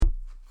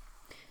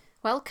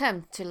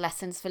Welcome to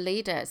Lessons for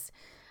Leaders.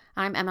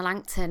 I'm Emma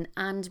Langton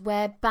and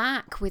we're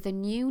back with a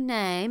new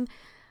name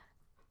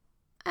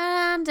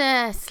and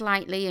a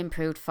slightly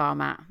improved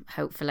format,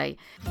 hopefully.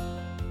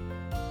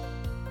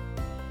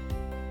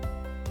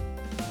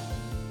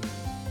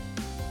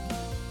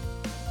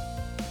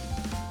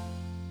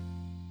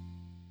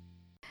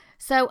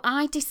 So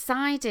I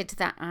decided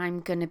that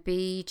I'm going to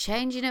be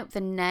changing up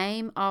the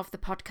name of the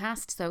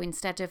podcast. So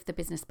instead of the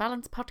Business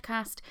Balance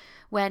podcast,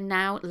 we're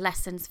now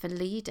Lessons for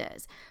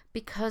Leaders,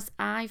 because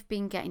I've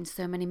been getting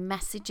so many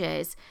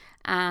messages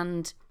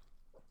and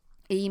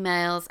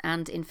emails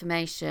and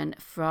information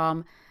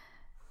from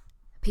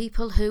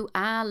people who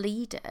are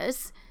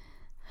leaders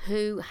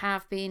who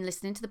have been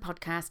listening to the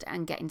podcast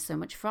and getting so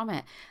much from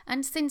it.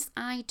 And since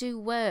I do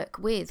work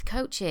with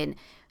coaching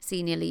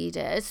senior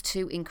leaders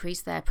to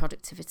increase their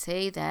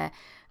productivity, their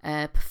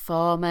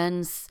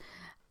performance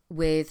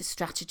with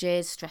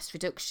strategies, stress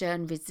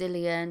reduction,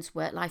 resilience,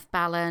 work-life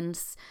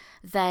balance,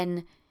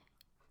 then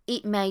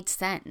it made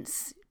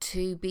sense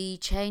to be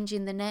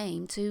changing the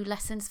name to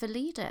Lessons for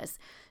Leaders.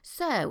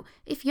 So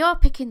if you're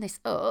picking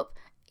this up,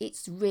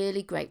 it's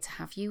really great to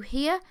have you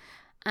here.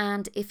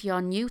 And if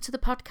you're new to the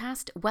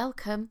podcast,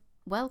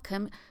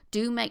 welcome.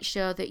 Do make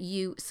sure that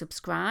you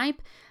subscribe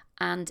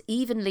and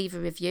even leave a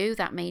review.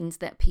 That means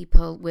that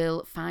people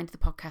will find the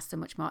podcast so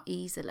much more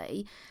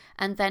easily.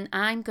 And then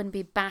I'm going to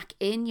be back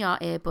in your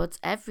earbuds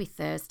every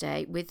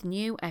Thursday with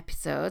new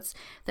episodes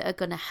that are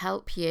going to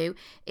help you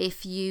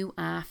if you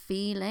are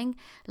feeling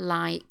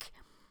like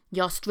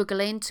you're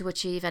struggling to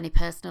achieve any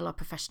personal or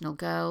professional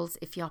goals,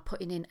 if you're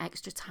putting in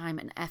extra time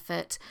and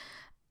effort,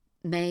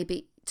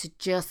 maybe to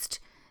just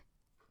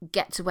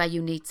get to where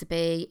you need to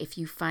be, if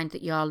you find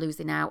that you're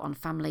losing out on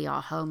family or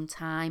home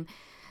time,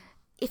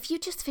 if you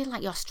just feel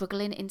like you're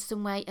struggling in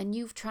some way and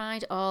you've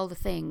tried all the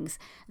things,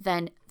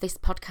 then this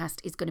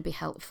podcast is going to be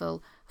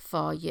helpful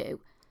for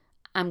you.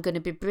 I'm going to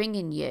be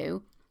bringing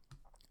you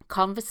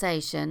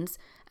conversations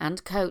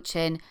and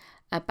coaching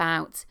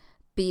about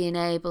being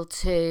able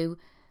to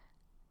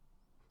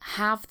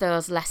have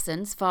those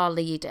lessons for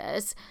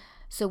leaders.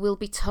 So we'll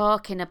be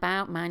talking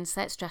about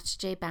mindset,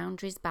 strategy,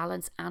 boundaries,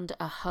 balance, and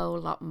a whole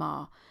lot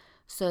more,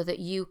 so that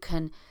you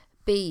can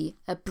be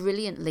a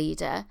brilliant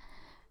leader,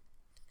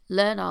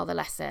 learn all the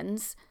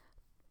lessons,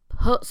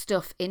 put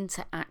stuff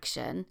into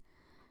action,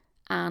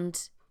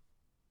 and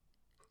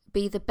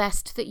be the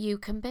best that you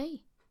can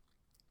be.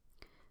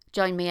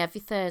 Join me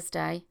every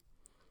Thursday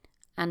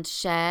and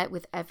share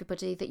with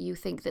everybody that you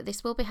think that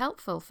this will be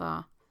helpful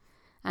for.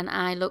 And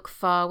I look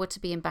forward to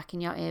being back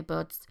in your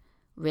earbuds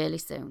really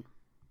soon.